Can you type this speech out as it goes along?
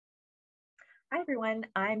Hi, everyone.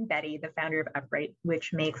 I'm Betty, the founder of Upright,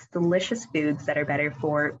 which makes delicious foods that are better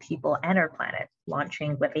for people and our planet,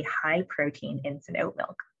 launching with a high protein instant oat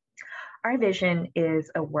milk. Our vision is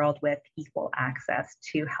a world with equal access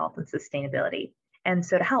to health and sustainability. And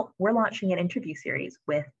so, to help, we're launching an interview series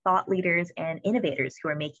with thought leaders and innovators who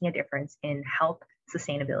are making a difference in health,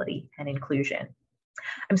 sustainability, and inclusion.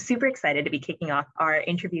 I'm super excited to be kicking off our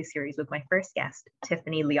interview series with my first guest,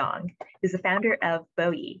 Tiffany Leong, who's the founder of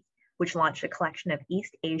Boyi, which launched a collection of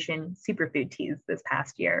East Asian superfood teas this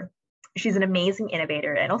past year. She's an amazing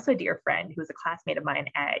innovator and also a dear friend who was a classmate of mine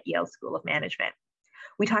at Yale School of Management.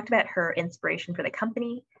 We talked about her inspiration for the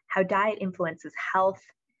company, how diet influences health,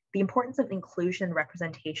 the importance of inclusion and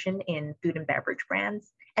representation in food and beverage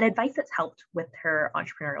brands, and advice that's helped with her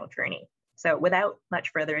entrepreneurial journey. So without much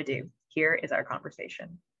further ado, here is our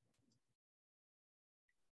conversation.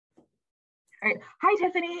 All right. Hi,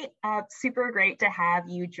 Tiffany. Super great to have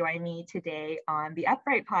you join me today on the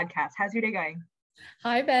Upright podcast. How's your day going?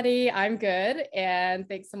 Hi, Betty. I'm good. And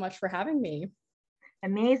thanks so much for having me.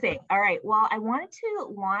 Amazing. All right. Well, I wanted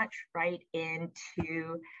to launch right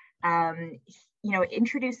into,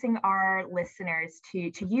 introducing our listeners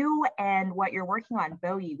to you and what you're working on,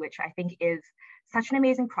 Boyi, which I think is such an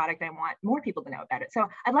amazing product. I want more people to know about it. So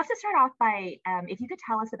I'd love to start off by, if you could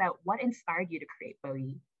tell us about what inspired you to create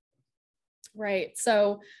Boyi. Right.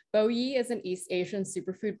 So Boyi is an East Asian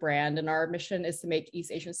superfood brand, and our mission is to make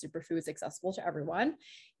East Asian superfoods accessible to everyone.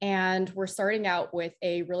 And we're starting out with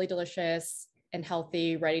a really delicious and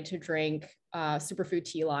healthy, ready to drink superfood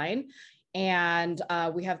tea line. And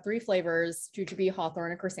we have 3 flavors: jujube,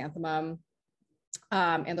 hawthorn, and chrysanthemum.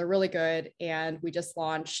 And they're really good. And we just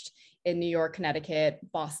launched in New York, Connecticut,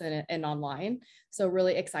 Boston, and online. So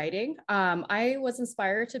really exciting. I was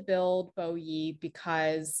inspired to build Boyi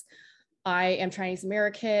because I am Chinese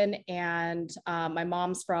American, and my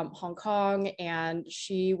mom's from Hong Kong, and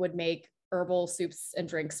she would make herbal soups and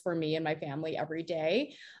drinks for me and my family every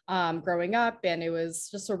day growing up. And it was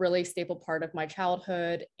just a really staple part of my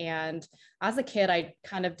childhood. And as a kid, I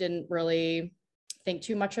kind of didn't really think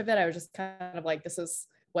too much of it. I was just kind of like, this is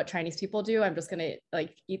what Chinese people do. I'm just going to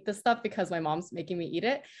eat this stuff because my mom's making me eat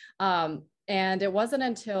it. And it wasn't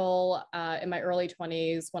until in my early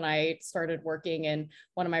 20s when I started working in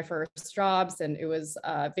one of my first jobs, and it was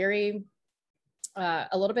a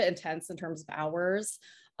little bit intense in terms of hours.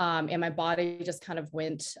 And my body just kind of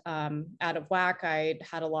went out of whack. I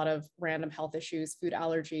had a lot of random health issues, food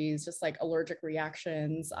allergies, just like allergic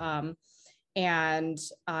reactions. And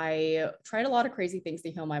I tried a lot of crazy things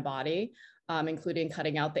to heal my body, including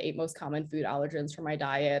cutting out the 8 most common food allergens from my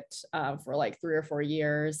diet for like 3 or 4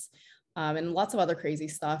 years. And lots of other crazy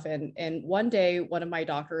stuff. And one day, one of my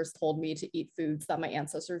doctors told me to eat foods that my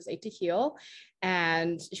ancestors ate to heal.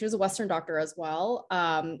 And she was a Western doctor as well.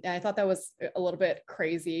 And I thought that was a little bit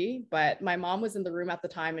crazy, but my mom was in the room at the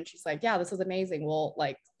time, and she's like, yeah, this is amazing. We'll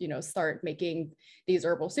start making these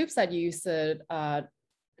herbal soups that you used to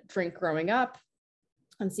drink growing up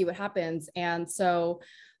and see what happens. And so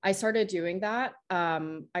I started doing that.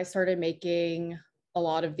 I started making a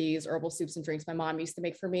lot of these herbal soups and drinks my mom used to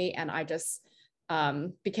make for me. And I just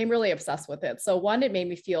became really obsessed with it. So one, it made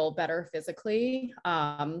me feel better physically.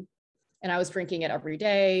 And I was drinking it every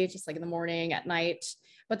day, just like in the morning, at night.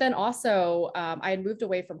 But then also I had moved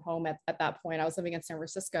away from home at that point. I was living in San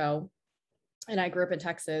Francisco, and I grew up in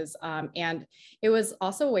Texas. And it was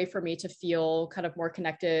also a way for me to feel kind of more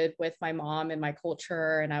connected with my mom and my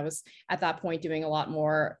culture. And I was at that point doing a lot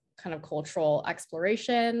more kind of cultural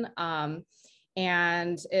exploration.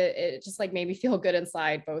 And it just like made me feel good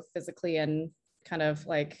inside, both physically and kind of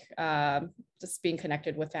like just being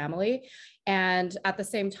connected with family. And at the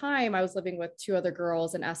same time, I was living with 2 other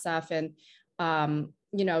girls in SF, and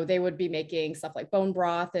they would be making stuff like bone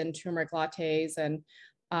broth and turmeric lattes, and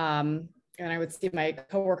I would see my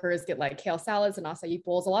coworkers get like kale salads and acai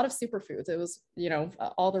bowls, a lot of superfoods. It was,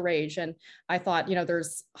 all the rage. And I thought,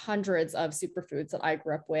 there's hundreds of superfoods that I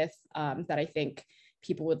grew up with that I think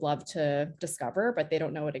people would love to discover, but they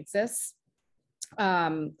don't know it exists.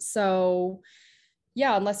 So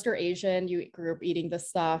yeah, unless you're Asian, you grew up eating this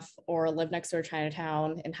stuff or live next to a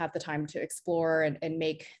Chinatown and have the time to explore and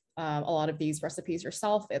make a lot of these recipes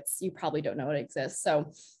yourself, you probably don't know it exists.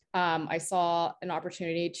 So I saw an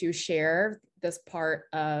opportunity to share this part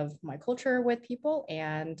of my culture with people,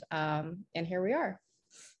 and here we are.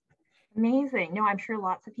 Amazing. No, I'm sure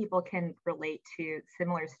lots of people can relate to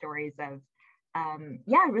similar stories of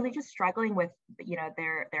really just struggling with,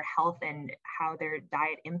 their health and how their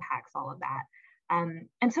diet impacts all of that.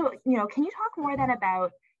 And so, can you talk more then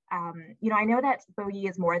about, I know that Boyi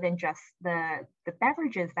is more than just the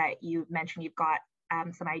beverages that you mentioned. You've got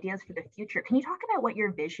some ideas for the future. Can you talk about what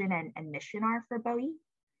your vision and mission are for Bowie?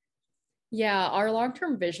 Yeah, our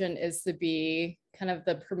long-term vision is to be kind of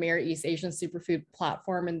the premier East Asian superfood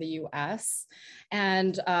platform in the US.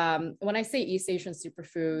 And when I say East Asian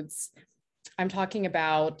superfoods, I'm talking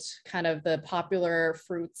about kind of the popular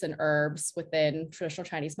fruits and herbs within traditional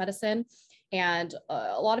Chinese medicine. And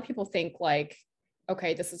a lot of people think like,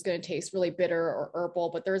 okay, this is going to taste really bitter or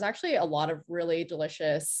herbal, but there's actually a lot of really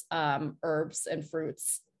delicious herbs and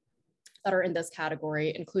fruits that are in this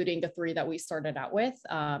category, including the three that we started out with,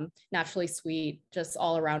 naturally sweet, just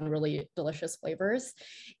all around really delicious flavors.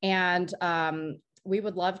 And we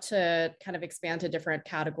would love to kind of expand to different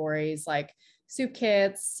categories like soup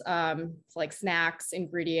kits, like snacks,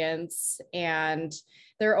 ingredients, and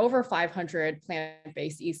there are over 500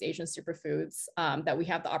 plant-based East Asian superfoods that we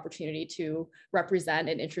have the opportunity to represent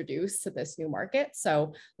and introduce to this new market.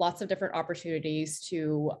 So lots of different opportunities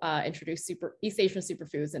to introduce East Asian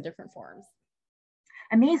superfoods in different forms.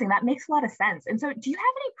 Amazing. That makes a lot of sense. And so do you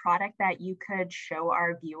have any product that you could show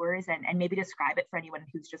our viewers and maybe describe it for anyone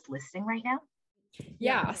who's just listening right now?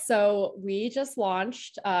 Yeah, so we just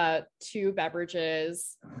launched 2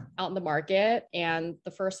 beverages out in the market, and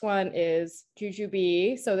the first one is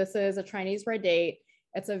jujube. So this is a Chinese red date.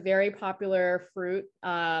 It's a very popular fruit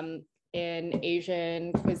in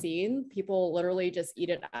Asian cuisine. People literally just eat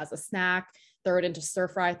it as a snack, throw it into stir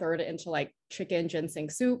fry, throw it into like chicken ginseng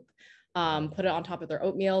soup, put it on top of their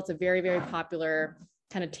oatmeal. It's a very, very popular,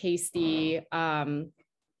 kind of tasty, and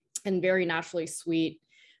very naturally sweet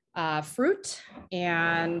fruit.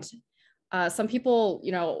 And some people,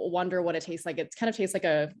 wonder what it tastes like. It kind of tastes like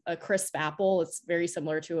a crisp apple. It's very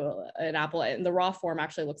similar to an apple, and the raw form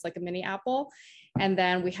actually looks like a mini apple. And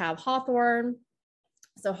then we have hawthorn.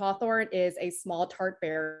 So hawthorn is a small tart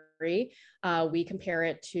berry. We compare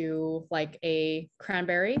it to like a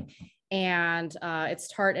cranberry, and it's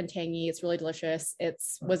tart and tangy. It's really delicious. It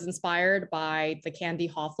was inspired by the candy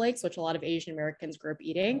haw flakes, which a lot of Asian Americans grew up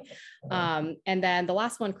eating. And then the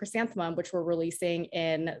last one, chrysanthemum, which we're releasing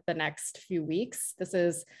in the next few weeks. This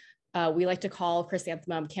is, we like to call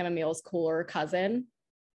chrysanthemum chamomile's cooler cousin.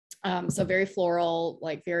 So very floral,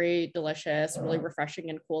 like very delicious, really refreshing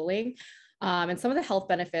and cooling. And some of the health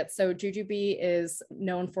benefits. So jujube is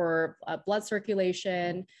known for blood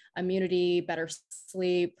circulation, immunity, better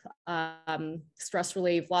sleep, stress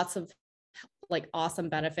relief, lots of like awesome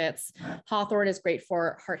benefits. Hawthorn is great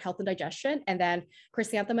for heart health and digestion. And then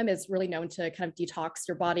chrysanthemum is really known to kind of detox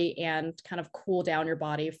your body and kind of cool down your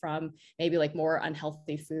body from maybe like more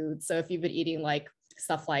unhealthy foods. So if you've been eating like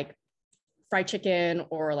stuff like fried chicken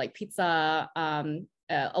or like pizza,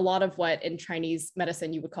 a lot of what in Chinese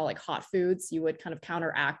medicine you would call like hot foods, you would kind of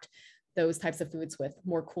counteract those types of foods with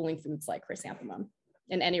more cooling foods like chrysanthemum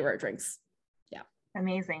and any rare drinks. Yeah.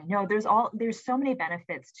 Amazing. No, there's so many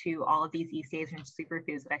benefits to all of these East Asian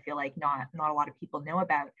superfoods that I feel like not a lot of people know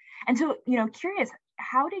about. And so, curious,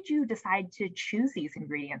 how did you decide to choose these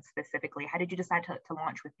ingredients specifically? How did you decide to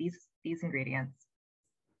launch with these ingredients?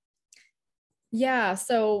 Yeah,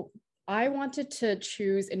 so I wanted to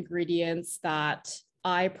choose ingredients that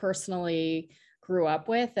I personally grew up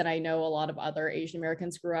with, and I know a lot of other Asian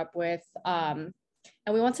Americans grew up with.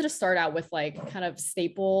 And we wanted to start out with like kind of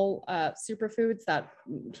staple superfoods that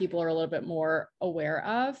people are a little bit more aware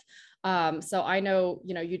of. So I know,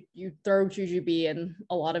 you throw jujube in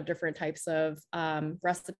a lot of different types of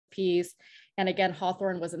recipes. And again,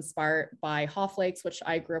 hawthorn was inspired by haw flakes, which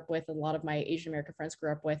I grew up with, and a lot of my Asian American friends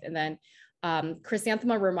grew up with. And then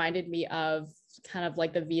chrysanthemum reminded me of kind of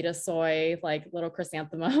like the Vita soy, like little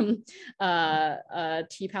chrysanthemum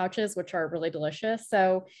tea pouches, which are really delicious.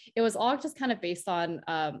 So it was all just kind of based on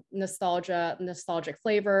nostalgic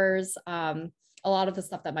flavors, a lot of the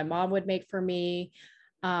stuff that my mom would make for me.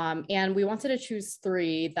 And we wanted to choose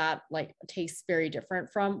 3 that like taste very different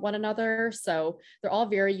from one another. So they're all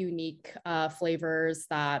very unique flavors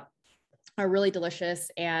that are really delicious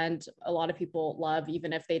and a lot of people love,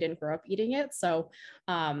 even if they didn't grow up eating it. So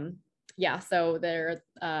yeah, so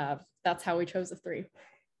that's how we chose the 3.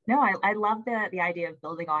 No, I love the idea of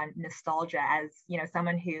building on nostalgia. As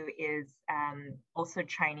someone who is also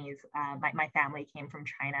Chinese, my family came from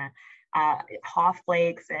China. Haw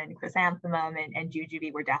flakes and chrysanthemum and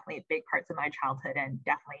jujube were definitely big parts of my childhood, and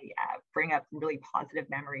definitely bring up really positive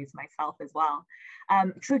memories myself as well.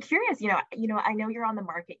 So curious, I know you're on the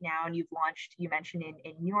market now, and you've launched. You mentioned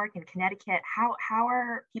in New York and Connecticut. How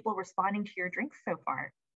are people responding to your drinks so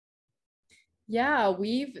far? Yeah,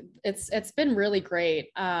 it's been really great.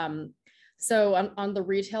 So on the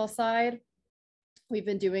retail side, we've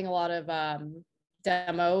been doing a lot of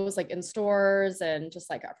demos like in stores and just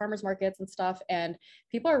like at farmers markets and stuff, and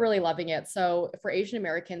people are really loving it. So for Asian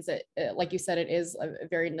Americans, like you said, it is a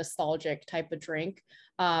very nostalgic type of drink.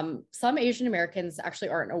 Some Asian Americans actually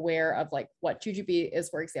aren't aware of like what jujube is,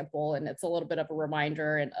 for example, and it's a little bit of a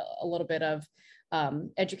reminder and a little bit of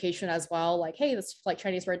education as well. Like, hey, this is like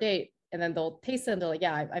Chinese red date, and then they'll taste it and they're like,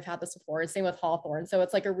 yeah, I've had this before. And same with Hawthorne. So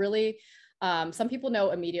it's like a really some people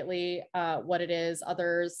know immediately what it is.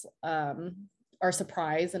 Others are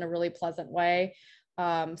surprised in a really pleasant way.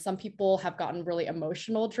 Some people have gotten really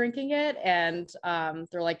emotional drinking it, and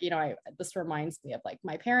they're like, this reminds me of like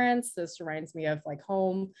my parents. This reminds me of like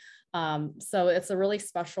home. So it's really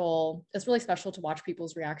special to watch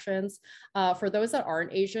people's reactions. For those that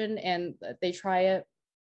aren't Asian and they try it,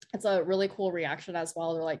 it's a really cool reaction as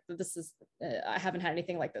well. They're like, I haven't had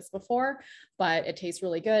anything like this before, but it tastes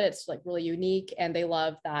really good. It's like really unique. And they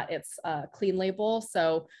love that it's a clean label.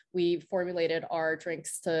 So we formulated our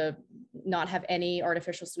drinks to not have any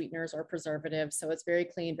artificial sweeteners or preservatives. So it's very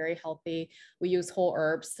clean, very healthy. We use whole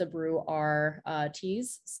herbs to brew our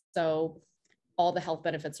teas. So all the health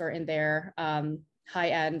benefits are in there. High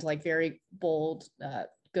end, like very bold,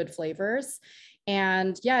 good flavors.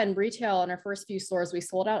 And yeah, in retail, in our first few stores, we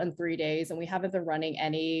sold out in 3 days, and we haven't been running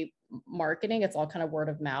any marketing. It's all kind of word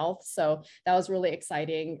of mouth. So that was really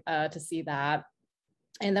exciting to see that.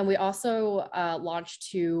 And then we also launched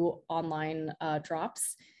 2 online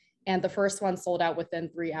drops. And the first one sold out within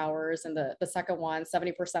 3 hours. And the second one,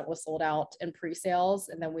 70% was sold out in pre-sales.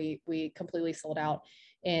 And then we completely sold out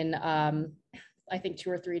in I think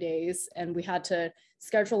 2 or 3 days, and we had to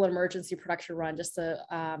schedule an emergency production run just to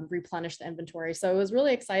replenish the inventory. So it was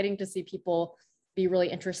really exciting to see people be really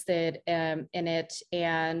interested in it.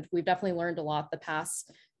 And we've definitely learned a lot the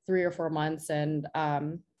past 3 or 4 months, and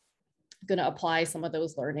going to apply some of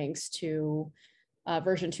those learnings to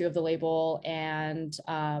version 2 of the label, and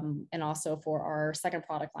also for our second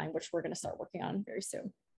product line, which we're going to start working on very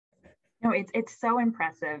soon. No, it's so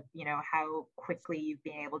impressive, how quickly you've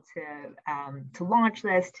been able to launch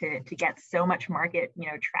this, to get so much market,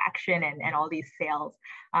 traction and all these sales.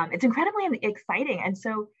 It's incredibly exciting. And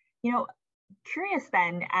so, curious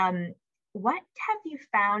then, what have you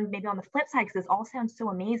found maybe on the flip side, because this all sounds so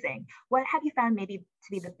amazing, what have you found maybe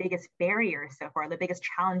to be the biggest barrier so far, the biggest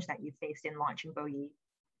challenge that you've faced in launching Boyi?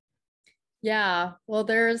 Yeah, well,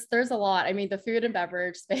 there's a lot. I mean, the food and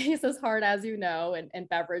beverage space is hard, as you know, and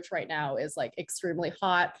beverage right now is like extremely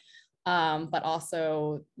hot. But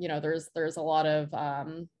also, there's a lot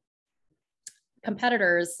of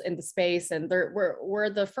competitors in the space, and we're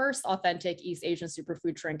the first authentic East Asian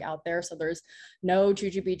superfood drink out there. So there's no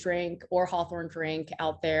jujube drink or Hawthorne drink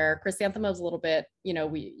out there. Chrysanthemum is a little bit,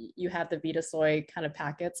 you have the Vita soy kind of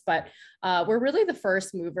packets, but we're really the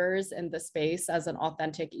first movers in the space as an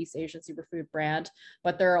authentic East Asian superfood brand.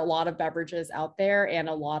 But there are a lot of beverages out there and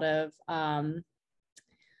a lot of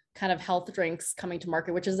kind of health drinks coming to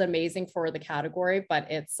market, which is amazing for the category.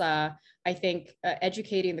 But it's, I think,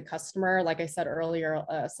 educating the customer. Like I said earlier,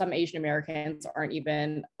 some Asian Americans aren't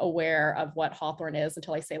even aware of what Hawthorne is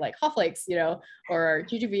until I say like Haw Flakes, or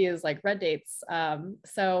jujube is like red dates.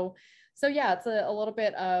 So yeah, it's a little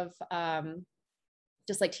bit of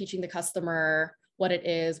just like teaching the customer what it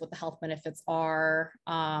is, what the health benefits are,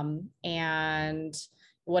 and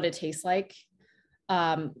what it tastes like.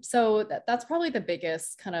 So that's probably the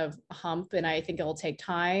biggest kind of hump, and I think it'll take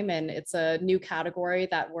time, and it's a new category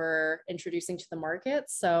that we're introducing to the market.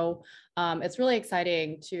 So it's really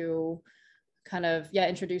exciting to kind of,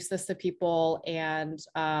 introduce this to people and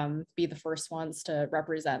be the first ones to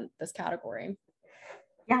represent this category.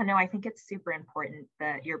 Yeah, no, I think it's super important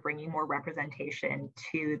that you're bringing more representation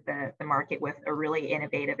to the market with a really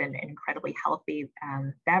innovative and incredibly healthy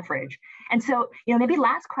beverage. And so, maybe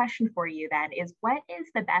last question for you then is, what is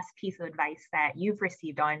the best piece of advice that you've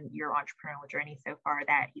received on your entrepreneurial journey so far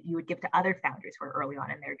that you would give to other founders who are early on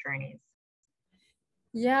in their journeys?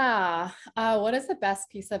 Yeah, what is the best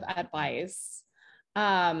piece of advice?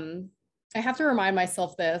 I have to remind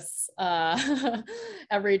myself this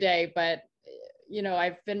every day, but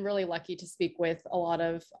I've been really lucky to speak with a lot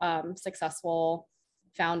of successful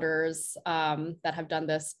founders that have done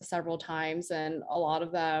this several times, and a lot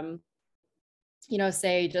of them,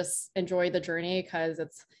 say just enjoy the journey because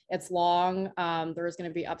it's long. There's going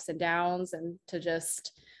to be ups and downs, and to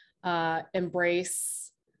just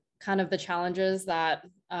embrace kind of the challenges that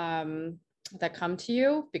come to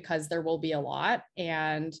you, because there will be a lot,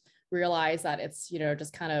 and realize that it's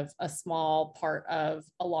just kind of a small part of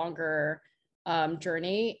a longer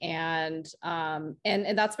journey. And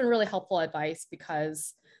that's been really helpful advice,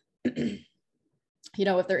 because if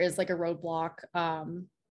there is like a roadblock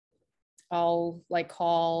I'll like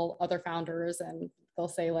call other founders and they'll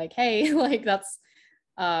say like, hey, like that's,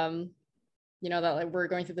 you know, that like we're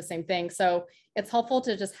going through the same thing. So it's helpful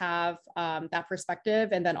to just have that perspective,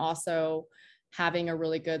 and then also having a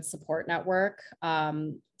really good support network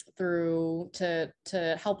through to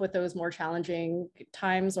help with those more challenging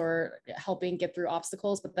times or helping get through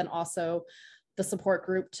obstacles, but then also the support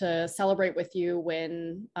group to celebrate with you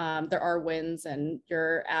when there are wins and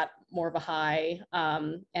you're at more of a high,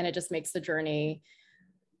 and it just makes the journey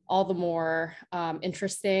all the more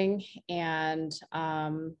interesting. And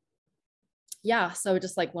yeah, so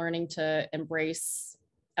just like learning to embrace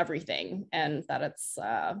everything, and that it's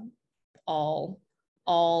all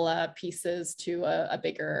pieces to a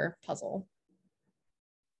bigger puzzle.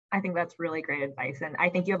 I think that's really great advice. And I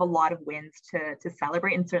think you have a lot of wins to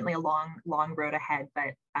celebrate, and certainly a long road ahead,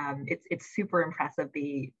 but it's super impressive,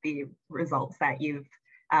 the results that you've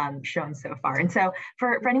shown so far. And so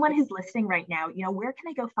for anyone who's listening right now, you know, where can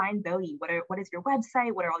I go find Bowie? What is your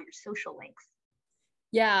website? What are all your social links?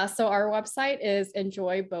 Yeah, so our website is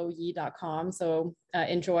enjoyboyi.com. So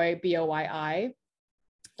enjoy, BOYI.com.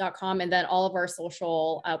 And then all of our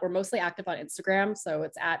social, we're mostly active on Instagram. So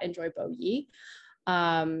it's at enjoyboyi.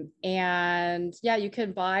 And yeah, you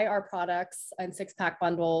can buy our products in 6-pack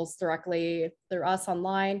bundles directly through us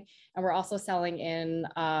online. And we're also selling in,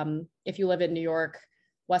 if you live in New York,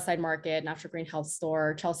 Westside Market, Natural Green Health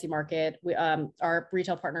Store, Chelsea Market. We, our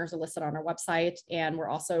retail partners are listed on our website, and we're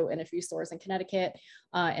also in a few stores in Connecticut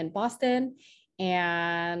and Boston.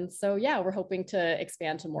 And so, yeah, we're hoping to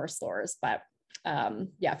expand to more stores, but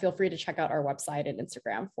yeah, feel free to check out our website and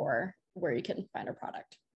Instagram for where you can find our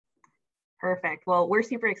product. Perfect. Well, we're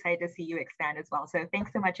super excited to see you expand as well. So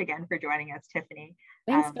thanks so much again for joining us, Tiffany.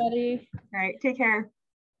 Thanks, Betty. All right, take care.